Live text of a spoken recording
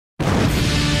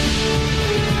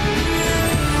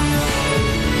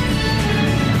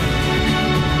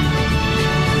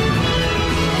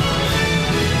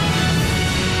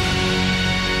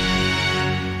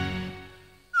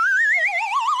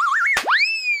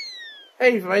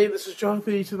Hey everybody, this is John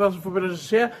for the 2004 Builders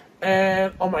here,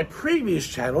 and on my previous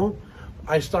channel,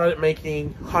 I started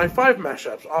making Hi-5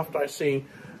 mashups after I seen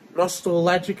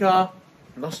nostalgic Hi-5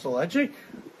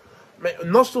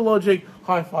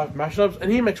 mashups,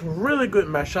 and he makes really good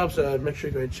mashups. Make sure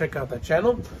you go and check out that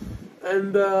channel.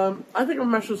 And I think his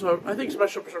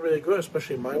mashups are really good,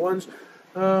 especially my ones.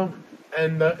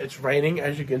 It's raining,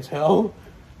 as you can tell.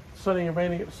 It's sunny and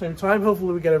raining at the same time.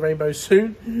 Hopefully, we get a rainbow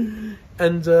soon.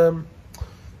 And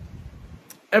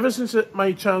ever since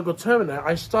my channel got terminated,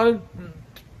 I started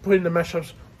putting the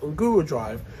mashups on Google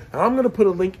Drive, and I'm going to put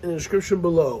a link in the description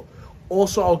below.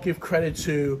 Also, I'll give credit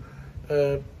to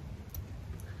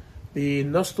the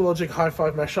nostalgic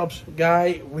Hi-5 mashups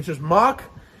guy, which is Mark,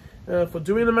 for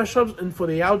doing the mashups and for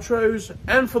the outros,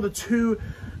 and for the two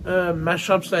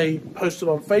mashups they posted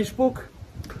on Facebook,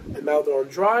 and now they're on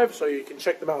Drive, so you can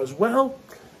check them out as well.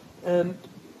 And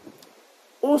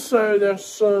also, there's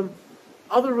some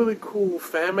other really cool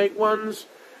fan-made ones,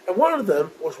 and one of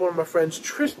them was one of my friends,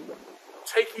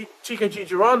 TKG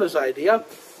Geronda's idea,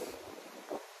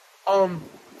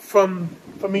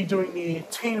 for me doing the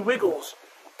Teen Wiggles,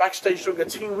 backstage doing a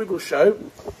Teen Wiggles show,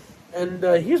 and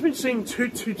he's been seeing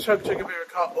Toot Chug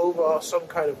America over some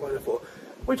kind of wonderful,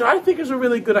 which I think is a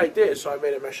really good idea, so I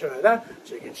made a mashup of that,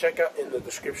 so you can check out in the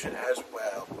description as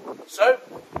well. So,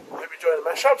 hope you enjoy the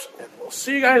mashups, and we'll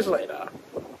see you guys later.